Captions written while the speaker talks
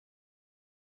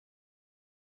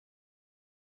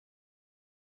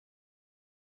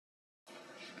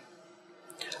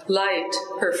Light,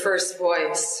 her first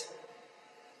voice.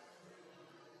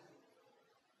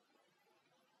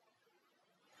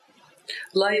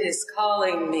 Light is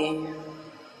calling me.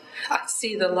 I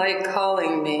see the light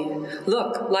calling me.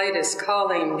 Look, light is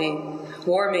calling me,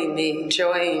 warming me,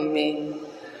 joying me.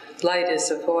 Light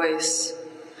is a voice.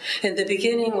 In the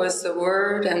beginning was the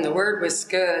Word, and the Word was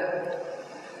good.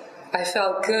 I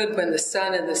felt good when the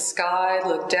sun in the sky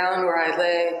looked down where I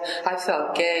lay. I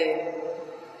felt gay.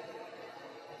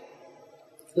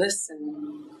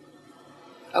 Listen.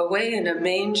 Away in a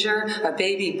manger, a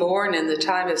baby born in the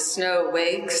time of snow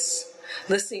wakes,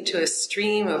 listening to a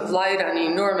stream of light on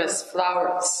enormous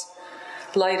flowers.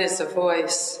 Light is a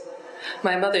voice.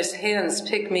 My mother's hands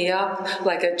pick me up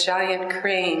like a giant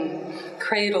crane,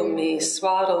 cradle me,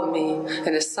 swaddle me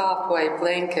in a soft white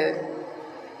blanket.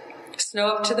 Snow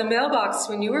up to the mailbox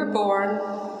when you were born.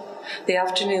 The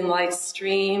afternoon light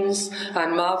streams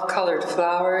on mauve-colored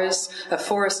flowers, a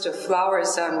forest of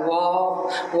flowers on wall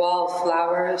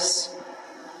flowers.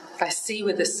 I see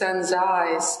with the sun's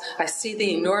eyes, I see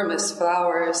the enormous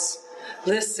flowers.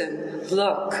 Listen,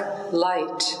 look,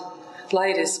 light.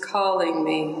 Light is calling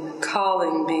me,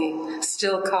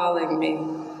 still calling me.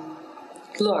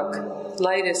 Look,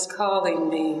 light is calling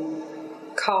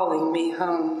me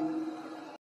home.